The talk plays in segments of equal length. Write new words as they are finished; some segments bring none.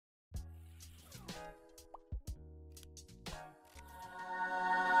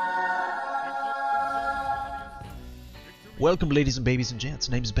Welcome ladies and babies and gents,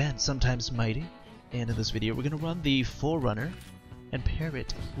 name's Ben, sometimes mighty, and in this video we're going to run the Forerunner and pair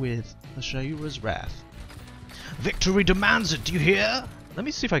it with the Shayura's Wrath. Victory demands it, do you hear? Let me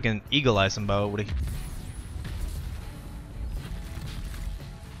see if I can eagle eye somebody.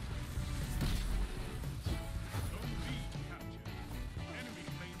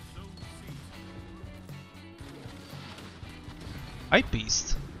 Hype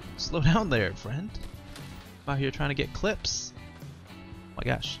beast, slow down there, friend. I'm out here trying to get clips. Oh my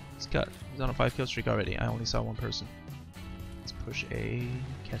gosh, he's on a 5 kill streak already. I only saw one person. Let's push A,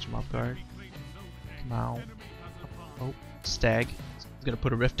 catch him off guard. Come out. Oh, stag. He's gonna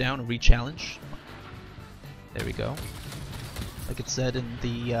put a rift down and re-challenge. There we go. Like it said in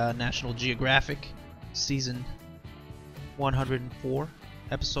the National Geographic, season 104,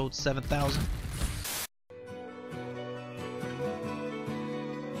 episode 7000.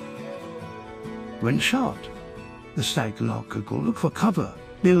 When shot, the stag lark will look for cover,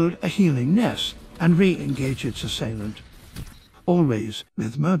 build a healing nest, and re-engage its assailant. Always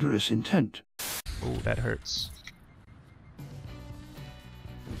with murderous intent. Oh, that hurts.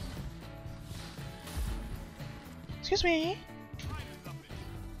 Excuse me?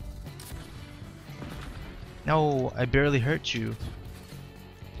 No, I barely hurt you.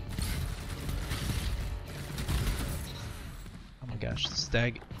 Oh my gosh, the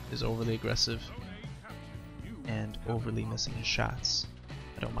stag is overly aggressive and overly missing his shots.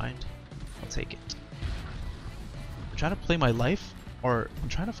 I don't mind. I'll take it. I'm trying to play my life, or I'm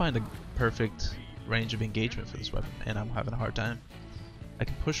trying to find a perfect range of engagement for this weapon, and I'm having a hard time. I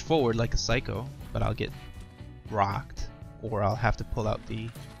can push forward like a psycho, but I'll get rocked, or I'll have to pull out the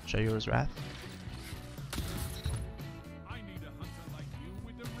Shayura's Wrath.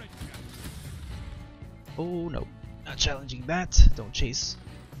 Oh no, not challenging that. Don't chase.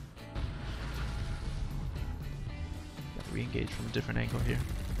 Re-engage from a different angle here.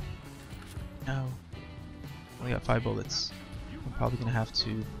 No. Only got 5 bullets. I'm probably gonna have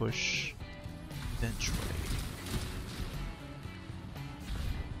to push eventually.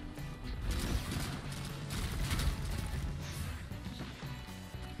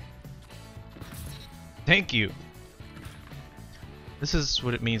 Thank you. This is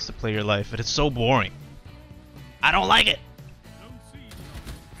what it means to play your life, and it's so boring. I don't like it.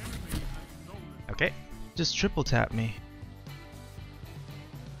 Okay, just triple tap me.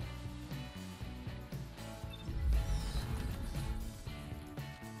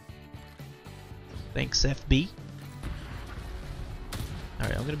 Thanks, FB.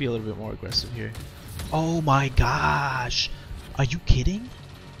 Alright, I'm gonna be a little bit more aggressive here. Oh my gosh! Are you kidding?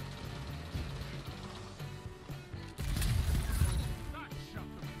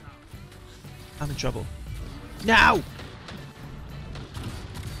 I'm in trouble. Now!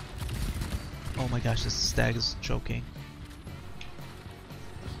 Oh my gosh, this stag is choking.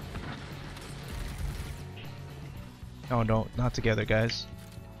 Oh no, not together, guys.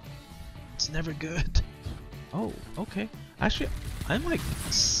 It's never good. Oh, okay. Actually, I'm like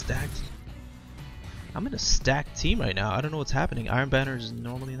stacked. I'm in a stacked team right now. I don't know what's happening. Iron Banner is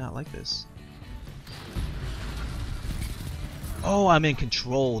normally not like this. Oh, I'm in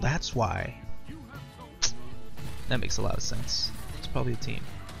control. That's why. That makes a lot of sense. It's probably a team.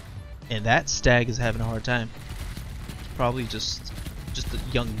 And that stag is having a hard time. It's probably just a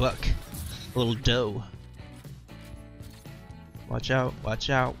young buck. A little doe. Watch out, watch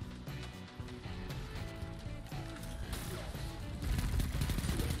out.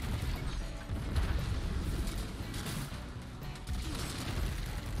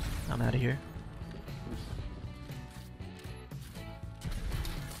 I'm out of here.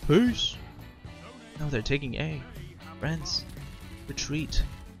 Peace. No, they're taking A. Friends, retreat.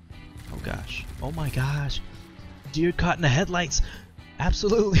 Oh gosh. Oh my gosh. Deer caught in the headlights.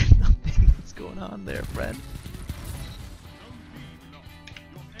 Absolutely nothing that's going on there, friend.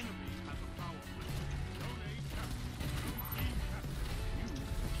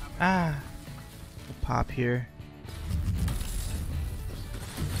 Ah. We'll pop here.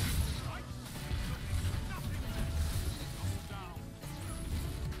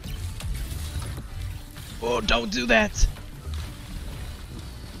 Oh, don't do that!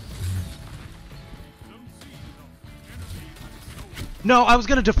 No, I was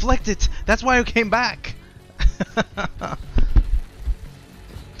gonna deflect it! That's why I came back!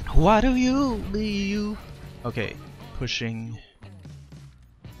 Why do you leave? Okay, pushing.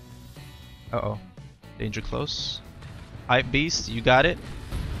 Uh-oh. Danger close. Hype beast, you got it?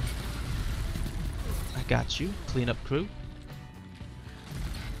 I got you. Clean up crew.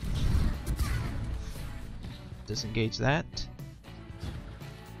 Disengage that.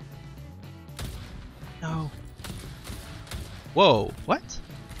 No. Whoa, what?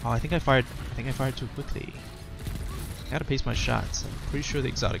 Oh, I think I fired too quickly. I gotta pace my shots. I'm pretty sure the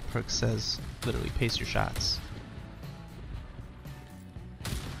exotic perk says literally pace your shots.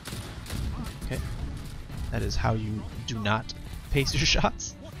 Okay. That is how you do not pace your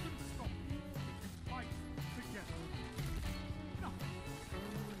shots.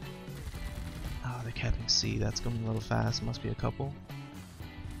 Ah, they're capping C. That's going a little fast. Must be a couple.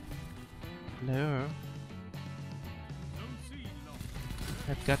 No.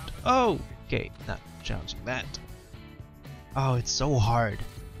 I've got. Oh! Okay, not challenging that. Oh, it's so hard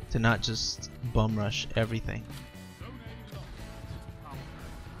to not just bum rush everything.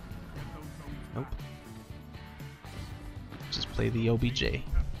 Nope. Just play the OBJ.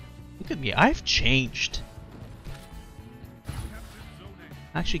 Look at me, I've changed.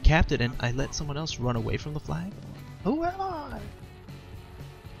 I actually capped it and I let someone else run away from the flag? Who am I?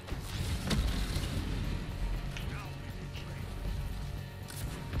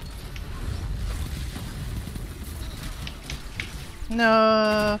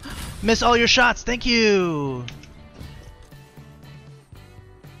 No, miss all your shots. Thank you.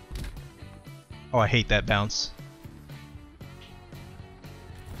 Oh, I hate that bounce.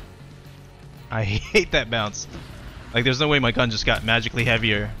 I hate that bounce. Like, there's no way my gun just got magically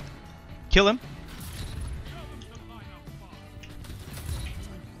heavier. Kill him.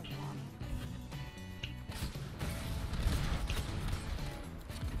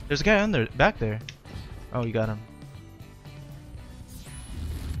 There's a guy on there, back there. Oh, you got him.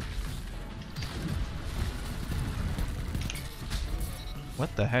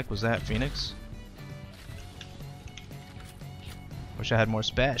 What the heck was that, Phoenix? Wish I had more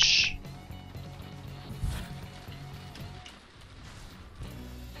spash.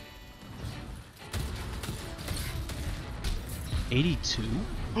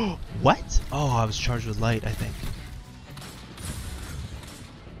 $82? What? Oh, I was charged with light, I think.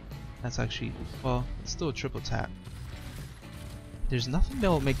 That's actually, well, it's still a triple tap. There's nothing that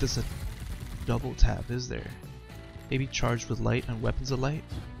will make this a double tap, is there? Maybe charged with light and weapons of light?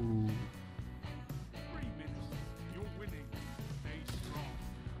 Ooh.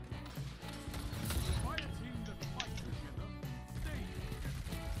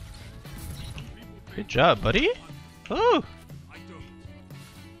 Good job, buddy. Ooh.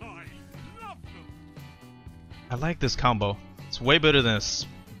 I like this combo. It's way better than a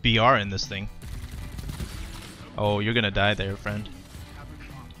BR in this thing. Oh, you're gonna die there, friend.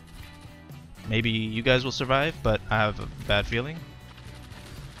 Maybe you guys will survive, but I have a bad feeling.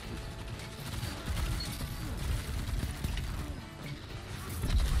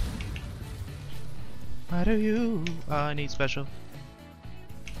 Why do you? Oh, I need special.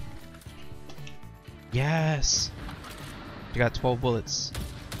 Yes! I got 12 bullets.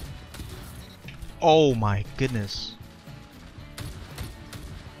 Oh my goodness.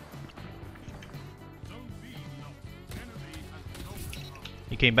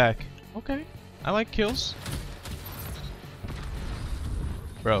 He came back. Okay. I like kills.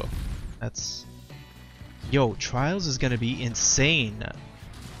 Bro, that's... Yo, Trials is gonna be insane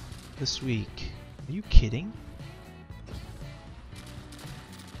this week. Are you kidding?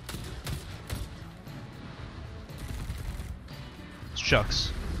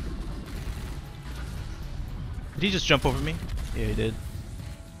 Shucks. Did he just jump over me? Yeah, he did.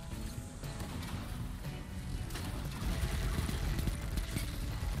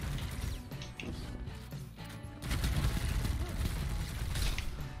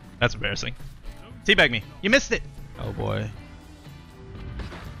 That's embarrassing. Teabag me. You missed it. Oh boy.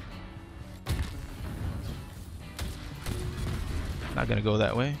 Not gonna go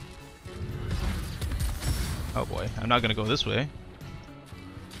that way. Oh boy. I'm not gonna go this way.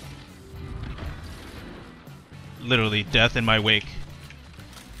 Literally death in my wake.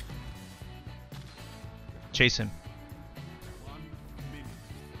 Chase him.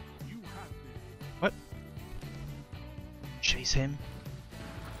 What? Chase him?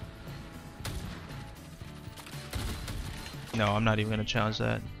 No, I'm not even gonna challenge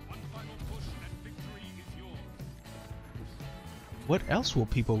that. What else will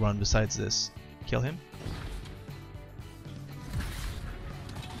people run besides this? Kill him?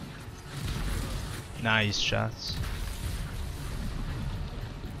 Nice shots.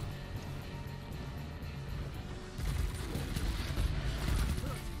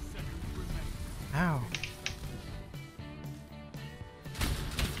 Ow.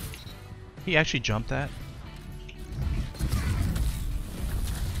 He actually jumped that?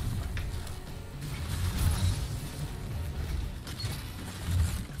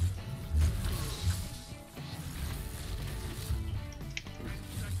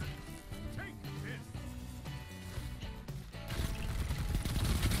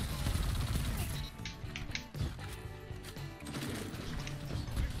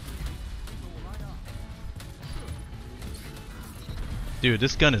 Dude,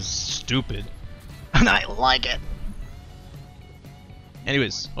 this gun is stupid. And I like it!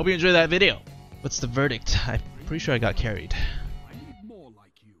 Anyways, hope you enjoyed that video. What's the verdict? I'm pretty sure I got carried. I need more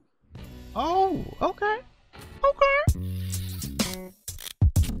like you. Oh, okay.